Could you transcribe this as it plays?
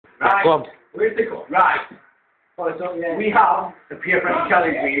Right. Go on. Where's the cup? Right. We have the peer pressure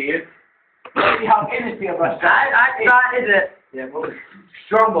challenge here. What do we have in the peer pressure challenge? I started it. Yeah, well,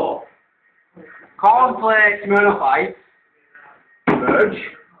 Strongbow. Cornflakes, Smirnoff Ice. Merge.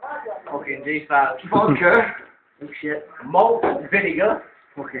 Fucking G-style. Vodka. Oh shit. Malt vinegar.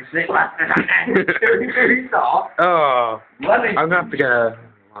 Fucking sick, man. Cherry sauce. Oh. Lemon. I'm gonna have to get a.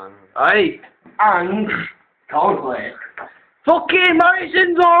 Hey. And cornflakes. Fucking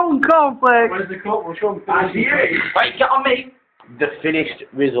Morrison's own cornflakes. Where's the cup? We'll show them. And here it is. Right, get on me. The finished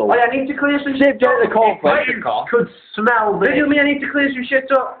result. Oh, yeah, I need to clear some shit up. the cornflakes, of course. Could smell this. Video me, I need to clear some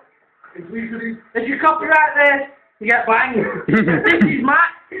shit up. If you copyright this, you get banged. This is my.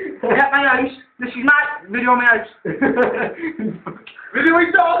 Get my house. This is my video my house. Video my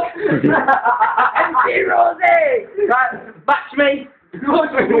dog. MC Rosie. Right, back to me.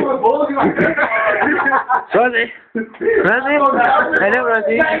 Rosie. Rosie. I know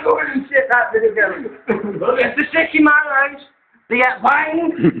Rosie. Can't go in and shit that video game. It's the sick in my house. They get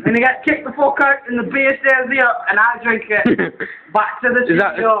banged and they get kicked the fuck out and the beer stays there and I drink it. Back to the Is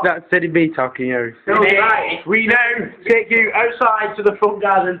studio. that Steady B talking here? So, right, we now take you outside to the front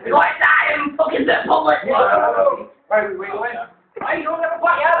garden. Like that in fucking the public. Wait. Why you don't have a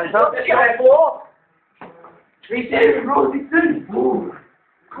black out? Don't get my floor. We say Rosie soon.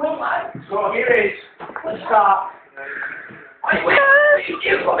 Come on, man. So here it is. Let's start. Wait,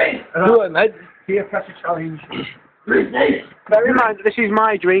 you coming? Do it, mate. Peer pressure challenge. Bear in mind, this is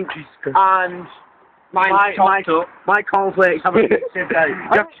my drink, and my cornflakes haven't been sipped out.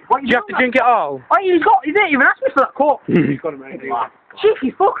 Do you have to drink it all? Oh, he didn't even ask me for that cup. He's got it, mate.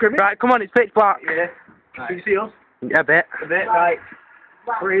 Cheeky fucker, man. Right, come on, it's pitch black. Yeah. Can you see us? Yeah, a bit. A bit, right.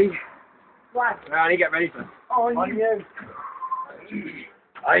 3. Right, I need to get ready for this. On you.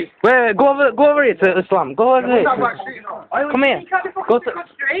 Wait, go over here to the slam. Go over here. Come here. Go to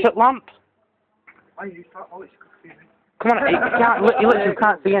the lamp. Come on, you literally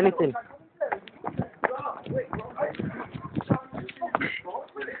can't see anything.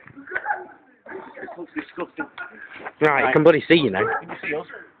 Right, you can bloody see you now.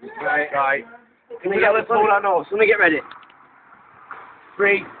 Right. Can we get this hold on nose? Let me get ready.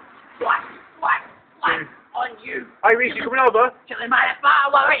 3. On you. Hey, Reese, you coming over? Chilling by the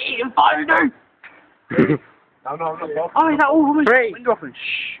fire while we're eating fondue. No, I'm not. Oh, is that all woman? 3, Dropping.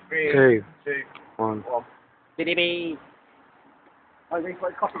 Shh. 2, 2, 1. Diddy. He's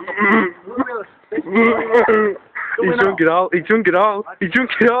drunk it all. They've drunk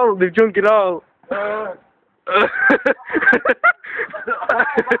it all.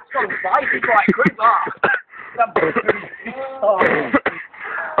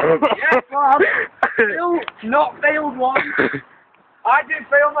 Yes, lad. Still not failed one. I did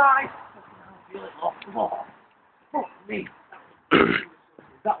fail mine. Fuck me.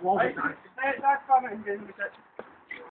 That was nice.